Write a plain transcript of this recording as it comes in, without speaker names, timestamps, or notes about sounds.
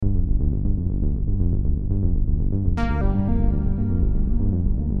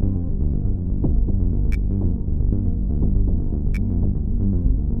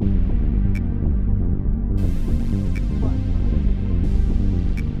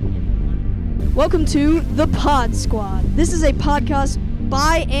Welcome to The Pod Squad. This is a podcast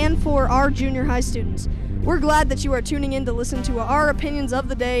by and for our junior high students. We're glad that you are tuning in to listen to our opinions of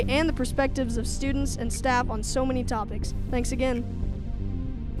the day and the perspectives of students and staff on so many topics. Thanks again.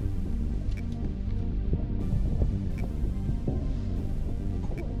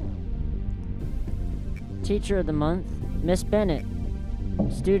 Teacher of the Month, Miss Bennett.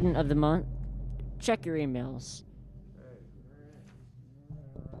 Student of the Month, check your emails.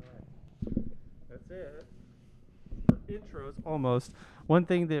 That's it. For intros, almost. One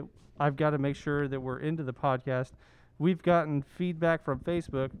thing that I've got to make sure that we're into the podcast, we've gotten feedback from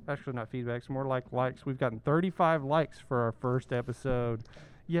Facebook. Actually, not feedback, it's more like likes. We've gotten 35 likes for our first episode.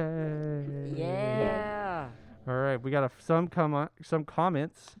 Yay! Yeah. All right, we got some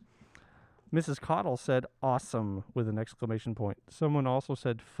comments. Mrs. Cottle said awesome with an exclamation point. Someone also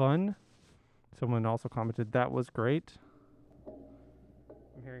said fun. Someone also commented that was great.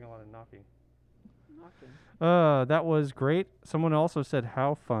 I'm hearing a lot of knocking. That was great. Someone also said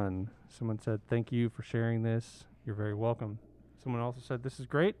how fun. Someone said thank you for sharing this. You're very welcome. Someone also said this is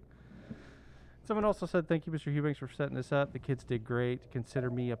great. Someone also said thank you, Mr. Hubanks, for setting this up. The kids did great. Consider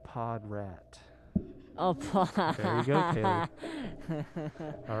me a pod rat. Oh, There you go, Kaylee.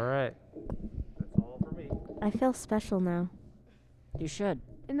 All right. That's all for me. I feel special now. You should.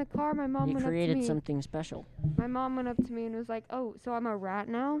 In the car, my mom He went up to created me. something special. My mom went up to me and was like, "Oh, so I'm a rat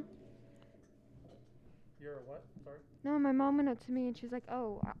now?" You're a what? Sorry? No, my mom went up to me and she's like,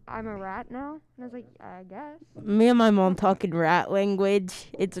 "Oh, I'm a rat now?" And I was like, "I guess." Me and my mom talking rat language.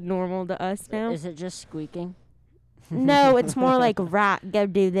 It's normal to us now. Is it just squeaking? No, it's more like rat, go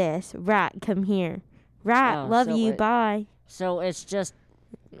do this. Rat, come here. Rat, Oh, love so you, it- bye. So it's just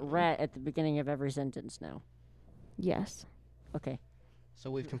rat at the beginning of every sentence now. Yes. Okay.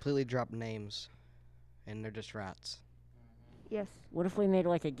 So we've completely dropped names, and they're just rats. Yes. What if we made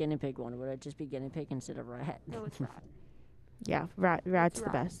like a guinea pig one? Would it just be guinea pig instead of rat? No, it's rat. Yeah, rat's the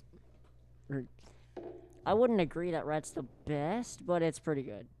rat. best. I wouldn't agree that rat's the best, but it's pretty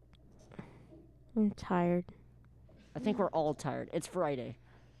good. I'm tired. I think we're all tired. It's Friday.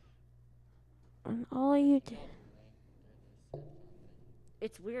 And all you do.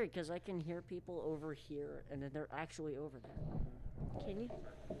 It's weird because I can hear people over here and then they're actually over there. Can you?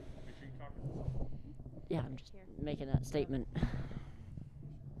 Yeah, I'm just making that statement.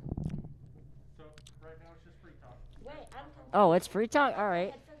 So right now it's just free talk. Wait, I'm Oh, it's free talk? All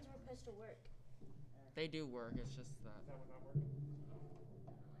right. headphones were supposed to work. They do work, it's just that.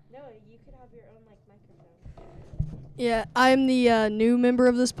 No, you could have your own microphone. Yeah, I'm the new member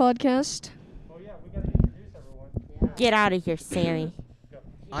of this podcast. Oh yeah, we got to introduce everyone. Get out of here, Sammy.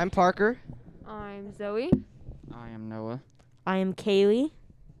 I'm Parker. I'm Zoe. I am Noah. I am Kaylee.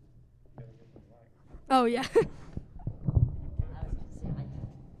 Oh, yeah.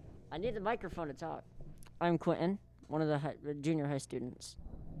 I need the microphone to talk. I'm Quentin, one of the junior high students.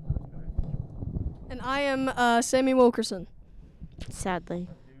 And I am Sammy Wilkerson. Sadly.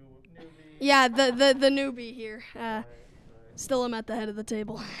 Yeah, the newbie here. Still am at the head of the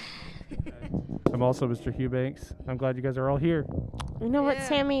table. I'm also Mr. Hubanks. I'm glad you guys are all here. You know what, Yeah.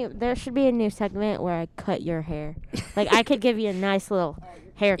 Sammy? There should be a new segment where I cut your hair. Like, I could give you a nice little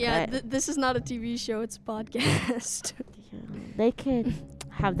haircut. Yeah, this is not a TV show, it's a podcast. They could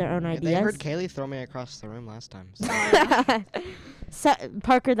have their own Yeah, ideas. they heard Kaylee throw me across the room last time. So,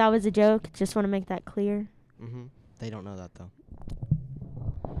 Parker, that was a joke. Just want to make that clear. They don't know that, though.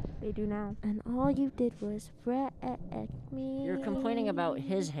 They do now. And all you did was fret me. You're complaining about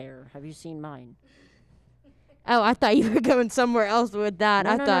his hair. Have you seen mine? Oh, I thought you were going somewhere else with that.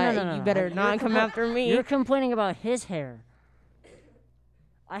 No, I no, thought no, no, you no. better You're not come after me. You're complaining about his hair.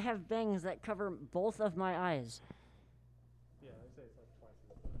 I have bangs that cover both of my eyes.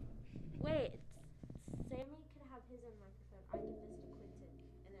 Wait, Sammy could have his own microphone. I give this to Quentin,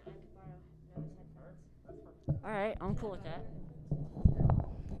 and then I could borrow Noah's headphones. All right, I'm cool with that.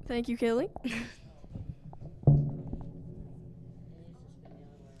 Thank you, Kaylee.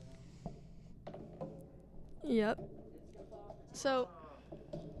 Yep. So,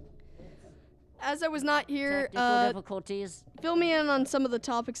 as I was not here, Technical difficulties. fill me in on some of the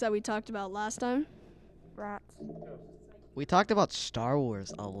topics that we talked about last time. Rats. We talked about Star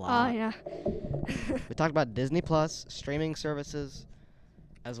Wars a Ah, lot. yeah. We talked about Disney Plus, streaming services,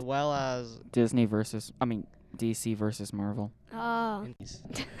 as well as DC versus Marvel Ah, indies.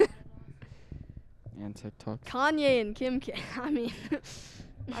 and TikTok. Kanye and Kim K. I mean,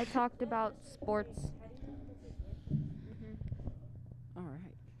 I talked about sports. All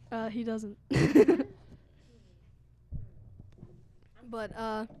right. he doesn't.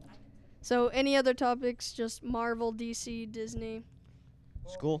 But, so any other topics? Just Marvel, DC, Disney?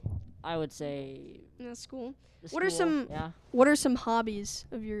 School. I would say. That's cool. The What are school, some- Yeah. What are some hobbies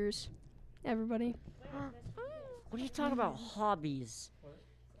of yours, everybody? What are you talking about? Hobbies.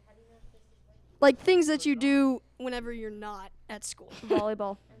 Like things that you do whenever you're not at school.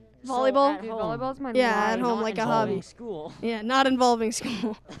 Volleyball. So Volleyball? at Dude, home, volleyball's my Yeah, life. at home, not like a involving hobby. School. Yeah, not involving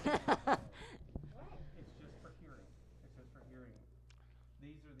school. It's just for hearing. It's just for hearing.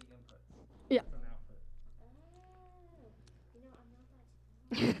 These are the inputs. Yeah. It's an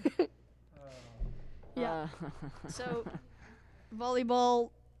output. Yeah. Uh, So,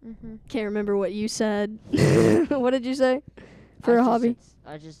 volleyball. Mm-hmm. Can't remember what you said. What did you say for a hobby?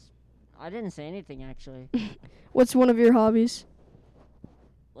 I didn't say anything actually. What's one of your hobbies?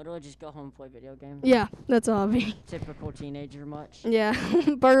 Literally just go home and play video games. Yeah, that's a hobby. Typical teenager much. Yeah.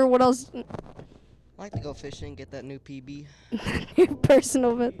 Burger, what else? I like to go fishing, get that new PB.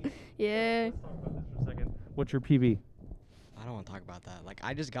 Personal bit. Yeah. Let's talk about this for a second. What's your PB? I don't want to talk about that. Like,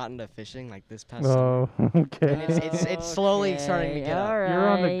 I just got into fishing like this past summer. Oh, okay. And it's slowly starting to get up. You're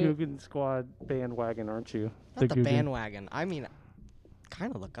on the alright. Guggen Squad bandwagon, aren't you? Not the Guggen. bandwagon. I mean,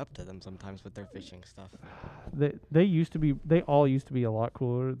 kind of look up to them sometimes with their fishing stuff. They used to be. They all used to be a lot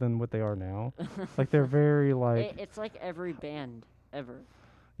cooler than what they are now. Like they're very like. It's like every band ever.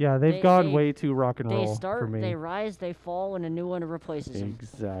 Yeah, they've they- gone they- way too rock and They roll for start, me. they rise, they fall, and a new one replaces them.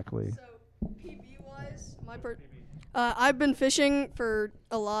 Exactly. So, PB wise, I've been fishing for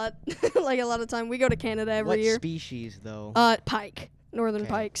a lot, like a lot of time. We go to Canada every What year. species, though? Pike, northern Okay.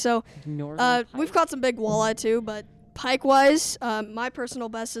 pike. So, Northern we've Pike? caught some big walleye too, but pike wise, my personal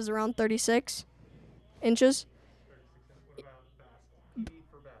best is around 36 inches.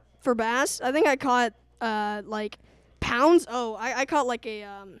 For bass, I think I caught like pounds. Oh, I caught like a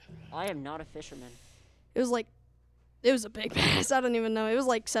I am not a fisherman. it was a big bass. I don't even know. It was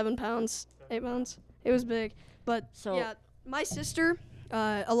like 7 pounds, 8 pounds. It was big. But So- yeah, my sister,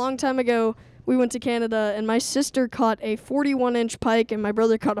 a long time ago, we went to Canada, and my sister caught a 41-inch pike, and my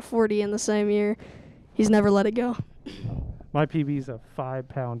brother caught a 40 in the same year. He's never let it go. My PB's a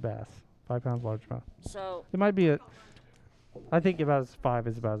 5-pound bass. 5 pounds largemouth. So It might be a. I think about as 5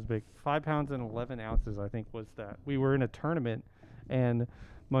 is about as big. 5 pounds and 11 ounces, I think, was that. We were in a tournament, and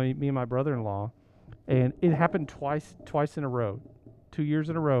me and my brother-in-law, and it happened twice in a row, 2 years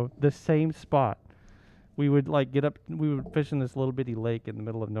in a row, the same spot. We would like get up. We would fish in this little bitty lake in the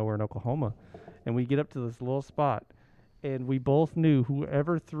middle of nowhere in Oklahoma, and we get up to this little spot, and we both knew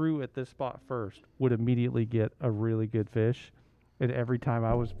whoever threw at this spot first would immediately get a really good fish. And every time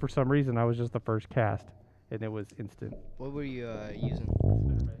for some reason, I was just the first cast, and it was instant. What were you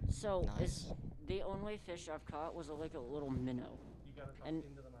using? So Nice. is the only fish I've caught was like a little minnow. And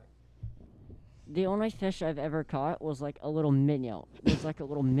the only fish I've ever caught was like a little minnow. It was like a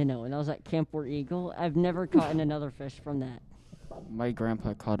little minnow, and that was at Camp War Eagle. I've never caught another fish from that. My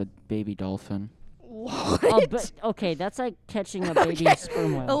grandpa caught a baby dolphin. What? Oh, but okay, that's like catching a baby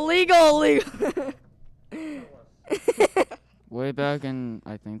sperm whale. Illegal. Way back in,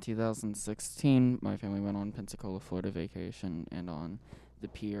 I think, 2016, my family went on Pensacola, Florida vacation, and on the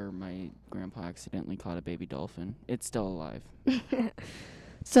pier, my grandpa accidentally caught a baby dolphin. It's still alive.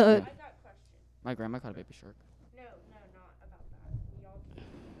 So, Yeah. My grandma caught a baby shark. No, not about that.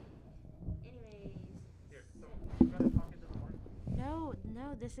 Anyways.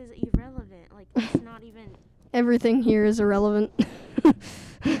 No, this is irrelevant. Like, it's not even. everything here is irrelevant. Okay, so let's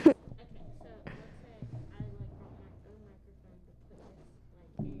say I brought my own microphone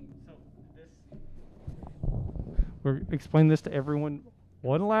to put this in. Explain this to everyone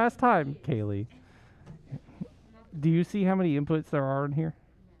one last time, Kaylee. Do you see how many inputs there are in here?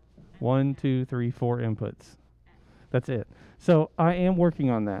 1, 2, 3, 4 inputs. That's it. So I am working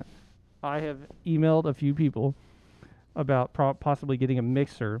on that. I have emailed a few people about possibly getting a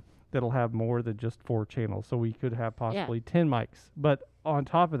mixer that'll have more than just 4 channels. So we could have possibly 10 mics. But on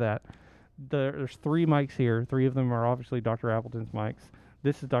top of that, there's 3 mics here. 3 of them are obviously Dr. Appleton's mics.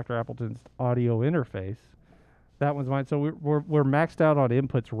 This is Dr. Appleton's audio interface. That one's mine. So we're maxed out on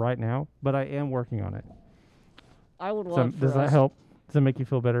inputs right now, but I am working on it. I would So love for does that us- help? Does that make you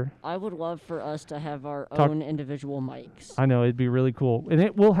feel better? I would love for us to have our Talk- own individual mics. I know it'd be really cool, and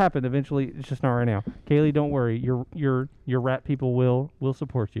it will happen eventually. It's just not right now. Kaylee, don't worry. Your rat people will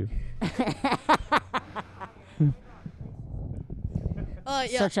support you.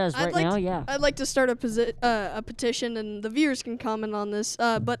 Yeah, Such as I'd right like now, to- yeah. I'd like to start a petition, and the viewers can comment on this.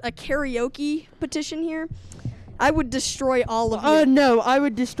 But a karaoke petition here. I would destroy all of you. Oh no, I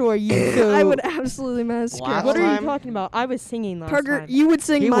would destroy you. So I would absolutely massacre. Last What are you time- talking about? I was singing last Parker, time. you would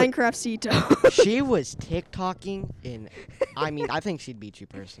sing He would- Minecraft Ceto. She was TikToking in. I mean, I think she'd beat you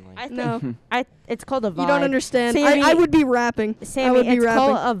personally. I think No, it's called a vibe. you don't understand. Sammy, I would be rapping. I Sammy, would be it's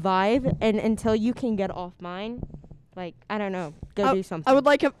rapping. called a vibe, and until you can get off mine, like I don't know, go do something. I would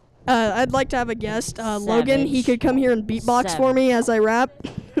like I'd like to have a guest, Logan. He Savage. could come here and beatbox for me as I rap.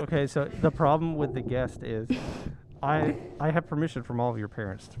 Okay, so the problem with the guest is, I have permission from all of your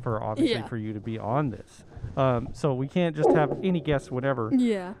parents obviously Yeah. for you to be on this. So we can't just have any guests whenever.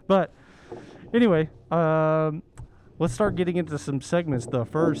 Yeah. But anyway, let's start getting into some segments. The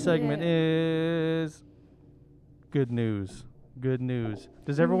first segment is good news. Good news.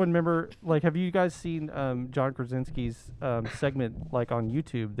 Does everyone remember? Like, have you guys seen John Krasinski's segment like on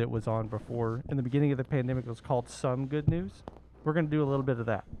YouTube that was on before in the beginning of the pandemic? It was called Some Good News. We're gonna do a little bit of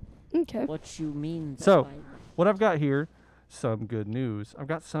that. Okay. What you mean? So, by- what I've got here, some good news. I've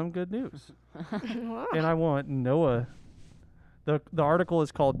got some good news, and I want Noah. The article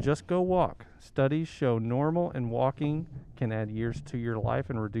is called "Just Go Walk." Studies show normal and walking can add years to your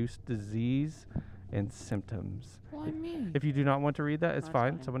life and reduce disease and symptoms. Why me? If you do not want to read that, it's That's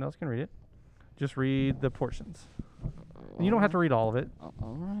fine. fine. Someone else can read it. Just read the portions. You don't have to read all of it. All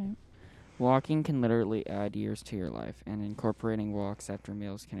right. Walking can literally add years to your life, and incorporating walks after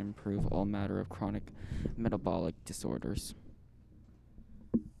meals can improve all matter of chronic metabolic disorders.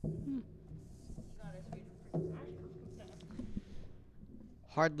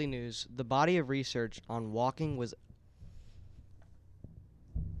 Hardly news. The body of research on walking was.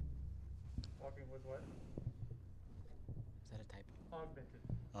 Walking with what? Is that a typo? Augmented.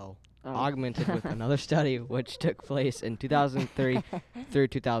 Oh. Oh. Augmented with another study which took place in 2003 through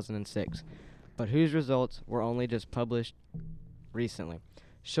 2006, but whose results were only just published recently,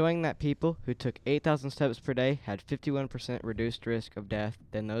 showing that people who took 8,000 steps per day had 51% reduced risk of death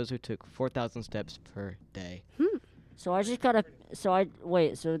than those who took 4,000 steps per day. So I just gotta. So I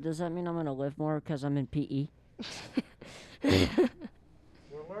wait. So does that mean I'm gonna live more because I'm in PE? We're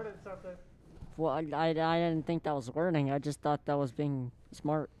learning something. Well, I didn't think that was learning. I just thought that was being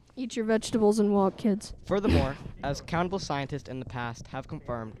smart. Eat your vegetables and walk, kids. Furthermore, as countable scientists in the past have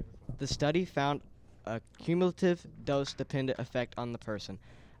confirmed, the study found a cumulative dose-dependent effect on the person,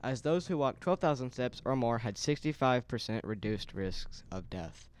 as those who walked 12,000 steps or more had 65% reduced risks of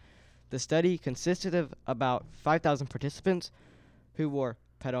death. The study consisted of about 5,000 participants who wore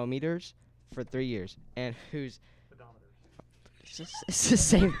pedometers for 3 years, and whose... It's the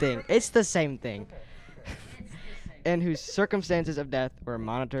same thing. It's the same thing. And whose circumstances of death were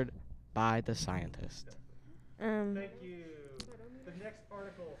monitored by the scientist. Thank you. The next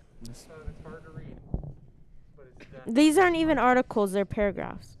article. It's hard to read. But it's done. These aren't even articles; they're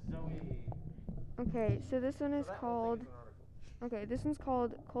paragraphs. Zoe. Okay, so this one is called. Okay, this one's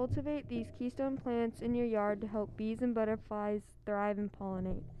called "Cultivate these keystone plants in your yard to help bees and butterflies thrive and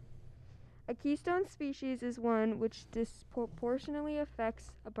pollinate." A keystone species is one which disproportionately affects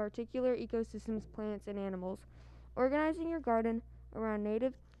a particular ecosystem's plants and animals. Organizing your garden around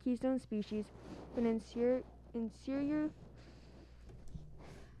native keystone species can ensure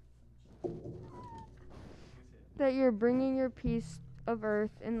that you're bringing your piece of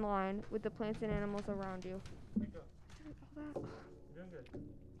earth in line with the plants and animals around you.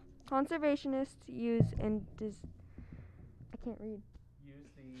 Conservationists use and I can't read. Use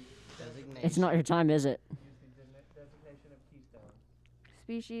the Designation. It's not your time, is it? use the designation of keystone.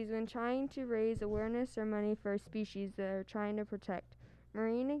 Species when trying to raise awareness or money for a species that are trying to protect.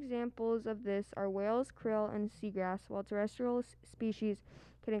 Marine examples of this are whales, krill, and seagrass, while terrestrial species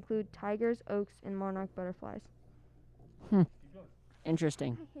can include tigers, oaks, and monarch butterflies.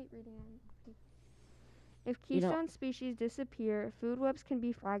 Interesting. I hate reading on. If You know- keystone species disappear, food webs can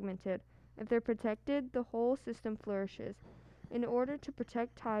be fragmented. If they're protected, the whole system flourishes. In order to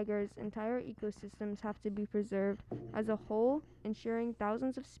protect tigers, entire ecosystems have to be preserved as a whole, ensuring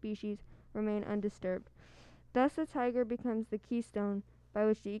thousands of species remain undisturbed. Thus, the tiger becomes the keystone by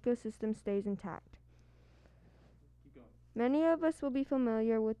which the ecosystem stays intact. Many of us will be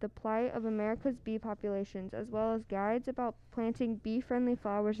familiar with the plight of America's bee populations, as well as guides about planting bee-friendly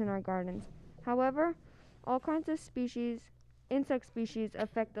flowers in our gardens. However, all kinds of insect species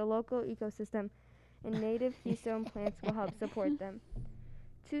affect the local ecosystem, and native keystone plants will help support them.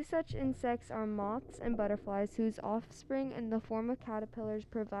 Two such insects are moths and butterflies, whose offspring in the form of caterpillars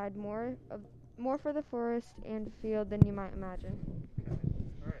provide more for the forest and field than you might imagine.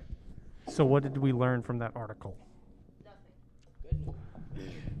 So what did we learn from that article?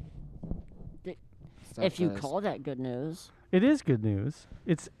 Stuff If you that is- call that good news. It is good news.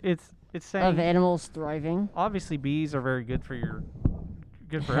 It's saying Of animals thriving. obviously bees are very good for Health?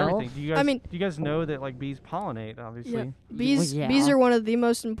 everything. Do you mean- guys know that like bees pollinate? Obviously. Bees yeah. bees are one of the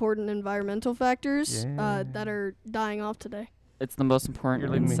most important environmental factors Yeah. that are dying off today. It's the most important You're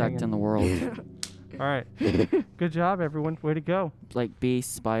leaving me insect hanging. in the world. All right. Good job, everyone. Way to go. Like bees,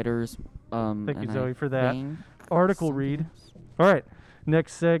 spiders. Thank you, and I Zoe, for that. think Article something read. else. All right.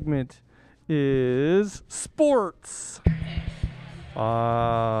 Next segment is sports.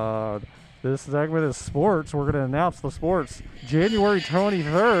 This segment is sports. We're going to announce the sports. January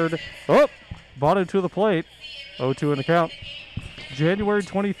 23rd. Oh, Bottom to the plate. 0-2 in the count. January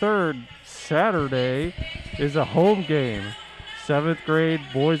 23rd, Saturday, is a home game. 7th grade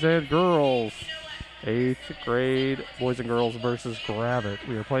boys and girls. 8th grade boys and girls versus Gravette.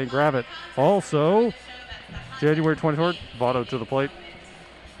 We are playing Gravette. Also, January 24th, Votto to the plate.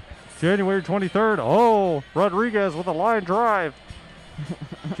 January 23rd, Rodriguez with a line drive.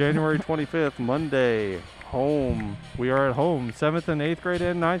 January 25th, Monday, home. We are at home. 7th and 8th grade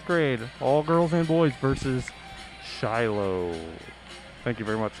and 9th grade. All girls and boys versus Shiloh. Thank you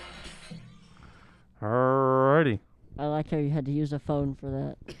very much. Alrighty. I like how you had to use a phone for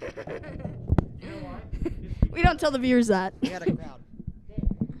that. We don't tell the viewers that. We had a crowd.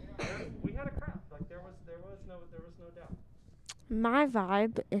 We had a crowd. Like there was no doubt. My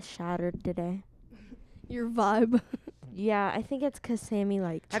vibe is shattered today. Your vibe. Yeah, I think it's 'cause Sammy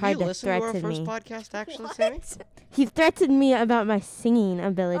Have tried you to listened to our threaten first me. podcast, actually, Sammy? He threatened me about my singing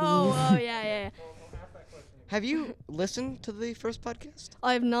abilities. Oh, yeah. Have you listened to the first podcast?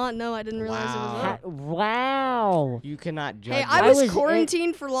 I have not. No, I didn't realize it was Wow. up. Wow. You cannot judge. Hey, me. I I was was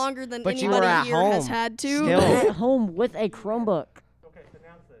quarantined for longer than But you were anybody at here has home. had to. Still. At home with a Chromebook. Okay,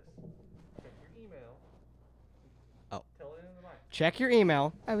 announce this. Check your email. Oh. Tell it in the mic. Check your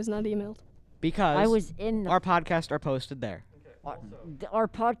email I was not emailed. because I was in our podcasts are posted there, our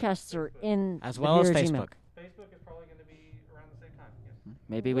podcasts are in as the well as viewer's email. Facebook. Facebook is probably going to be around the same time. Yes.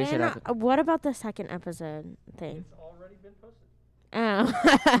 Maybe we should have. What about the second episode thing? It's already been posted. Oh.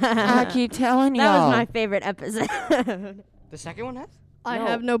 I keep telling That y'all. was my favorite episode. The second one has? I No.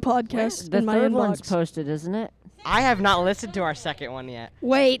 have no podcast The in my third one's inbox. posted, isn't it? I have not listened to our second one yet.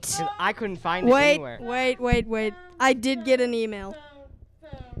 Wait. 'Cause I couldn't find it anywhere. Wait. I did get an email.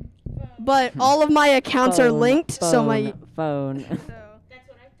 But all of my accounts are Phone, linked, so my phone.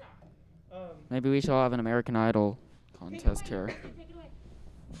 Maybe we should have an American Idol contest here.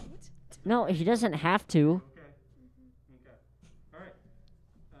 No, he doesn't have to. Okay. All right.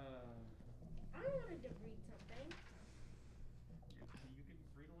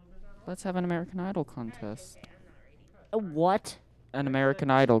 Let's have an American Idol contest. What? An American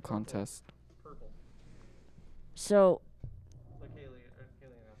Idol contest. So, Like Haley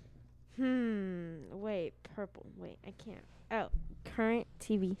announced. Wait, purple. Wait, I can't. Oh, current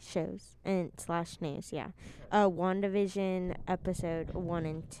TV shows and / news. Yeah. WandaVision episode 1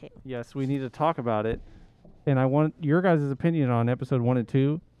 and 2. Yes, we need to talk about it. And I want your guys' opinion on episode 1 and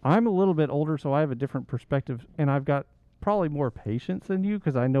 2. I'm a little bit older, so I have a different perspective, and I've got probably more patience than you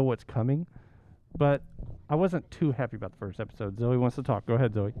because I know what's coming. But I wasn't too happy about the first episode. Zoe wants to talk. Go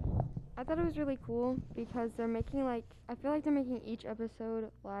ahead, Zoe. I thought it was really cool because they're making I feel like they're making each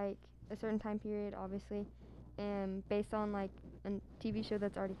episode like a certain time period, obviously, and based on like a TV show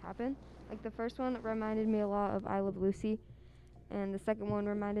that's already happened. Like the first one reminded me a lot of I Love Lucy, and the second one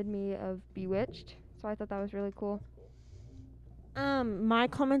reminded me of Bewitched. So I thought that was really cool. My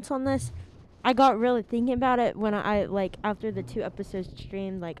comments on this, I got really thinking about it when I after the 2 episodes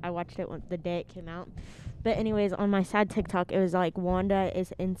streamed, I watched it the day it came out. But anyways, on my sad TikTok, it was like Wanda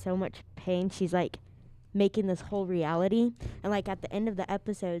is in so much pain. She's making this whole reality, and at the end of the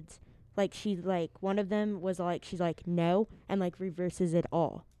episodes, she's one of them was she's no, and reverses it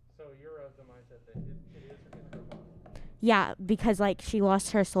all. So you're of the mindset that it is in her mind. Yeah, because she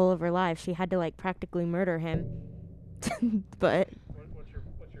lost her soul of her life. She had to practically murder him. But What's your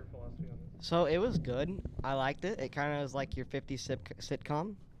philosophy on this? So it was good. I liked it. It kind of was like your 50s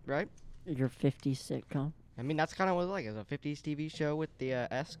sitcom, right? your 50s sitcom. I mean, that's kind of what it was like. It was a 50s TV show with the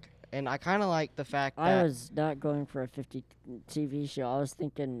esque. And I kind of like the fact that... I was not going for a 50 TV show. I was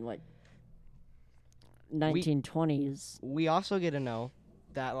thinking 1920s. We also get to know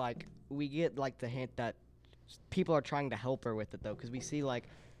that, we get, the hint that people are trying to help her with it, though. Because we see,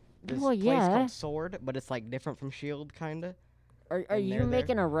 this Well, place yeah. called Sword, but it's, different from S.H.I.E.L.D., kind of. Are And you they're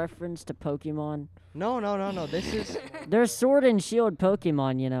making a reference to Pokemon? No. This is... There's Sword and Shield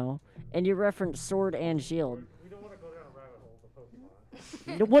Pokemon, and you reference Sword and Shield. We don't want to go down a rabbit hole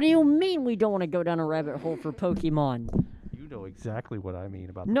with Pokemon. What do you mean we don't want to go down a rabbit hole for Pokemon? You know exactly what I mean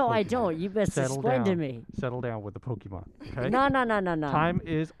about No, the Pokemon. I don't. You best Settle explain down. to me. Settle down with the Pokemon, okay? No. Time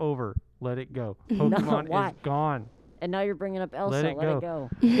is over. Let it go. No, Pokemon why? is gone. And now you're bringing up Elsa. Let it go. go.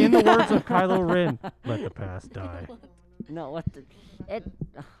 In the words of Kylo Ren, let the past die. No, what the... It...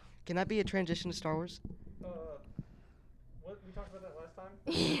 Can that be a transition to Star Wars? What we talked about that last time?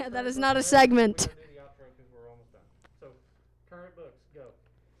 Yeah, that is not a segment. We're gonna do the outro because we're almost done. So, current books, go.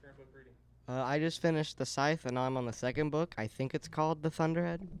 Current book reading. I just finished The Scythe, and now I'm on the second book. I think it's called The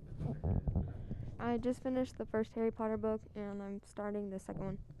Thunderhead. I just finished the first Harry Potter book, and I'm starting the second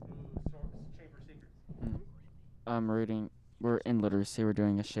one. Chamber Secrets. I'm reading. We're in literacy. We're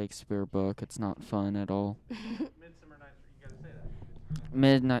doing a Shakespeare book. It's not fun at all. Midsummer Night's you gotta say that.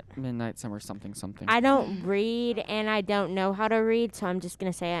 Midnight Summer something. I don't read and I don't know how to read, so I'm just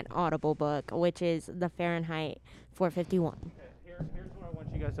going to say an Audible book, which is the Fahrenheit 451. Okay, here's what I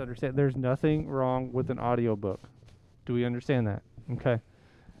want you guys to understand. There's nothing wrong with an audiobook. Do we understand that? Okay.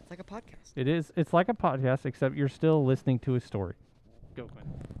 It's like a podcast. It is. It's like a podcast, except you're still listening to a story. Go, Quinn.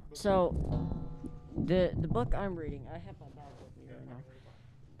 So, the book I'm reading, I have my bag with me right now.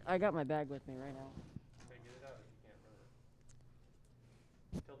 I got my bag with me right now.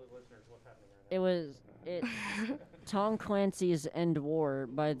 Tell the listeners what's happening right It's Tom Clancy's End War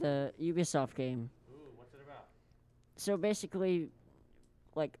by the Ubisoft game. Ooh, what's it about? So basically,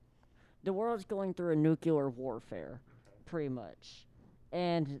 like, the world's going through a nuclear warfare, pretty much.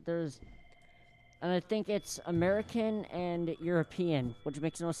 And I think it's American and European, which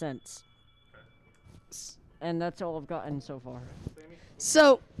makes no sense. And that's all I've gotten so far.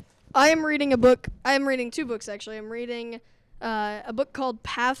 So, I am reading a book. I am reading two books, actually. I'm reading a book called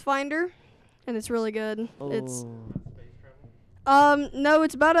Pathfinder, and it's really good. It's no,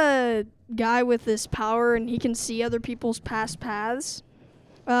 it's about a guy with this power, and he can see other people's past paths.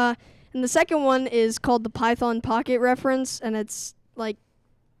 And the second one is called the Python Pocket Reference, and it's like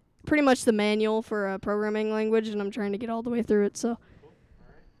pretty much the manual for a programming language, and I'm trying to get all the way through it. So.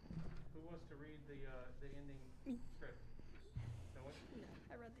 Who wants to read the ending script? No one?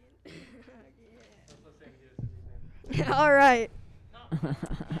 I read the end. All right.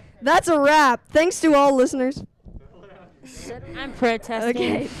 That's a wrap. Thanks to all listeners. I'm protesting.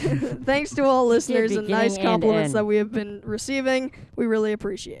 Okay. Thanks to all listeners and nice beginning and compliments end. that we have been receiving. We really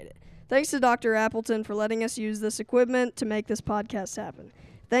appreciate it. Thanks to Dr. Appleton for letting us use this equipment to make this podcast happen.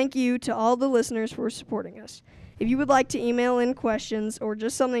 Thank you to all the listeners for supporting us. If you would like to email in questions or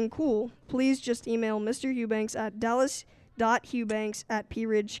just something cool, please just email Mr. Hubanks at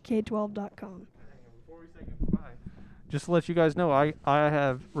dallas.hubanks@pridgek12.com. Before we say goodbye, just to let you guys know, I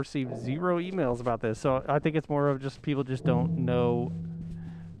have received 0 emails about this, so I think it's more of just people just don't know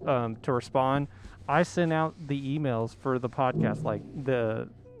to respond. I sent out the emails for the podcast, like the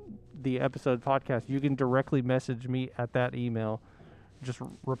episode podcast. You can directly message me at that email. Just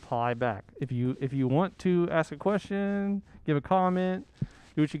reply back. If you want to ask a question, give a comment,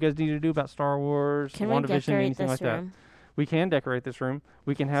 do what you guys need to do about Star Wars, Can we WandaVision, decorate anything this like that. room? We can decorate this room.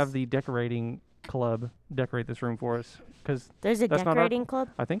 We can have the decorating club decorate this room for us, because There's a that's not our- decorating club?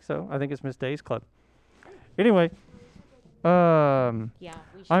 I think so. I think it's Miss Day's club. Anyway, Yeah, we should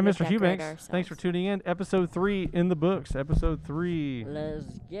I'm go Mr. decorate Hubanks. ourselves. Thanks for tuning in. Episode 3 in the books. Episode 3. Let's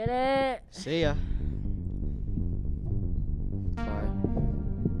get it. See ya. Bye.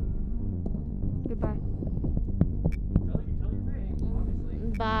 Goodbye.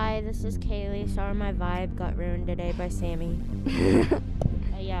 Bye, this is Kaylee. Sorry my vibe got ruined today by Sammy.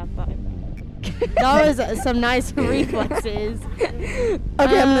 Yeah, bye. That was some nice reflexes. Okay, I'm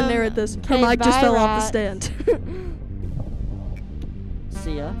going to narrate this. Her Okay, mic just bye, fell off the rats. stand.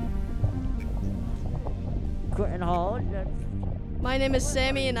 See ya. Quentin Hall. My name is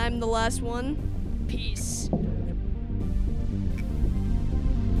Sammy, and I'm the last one. Peace.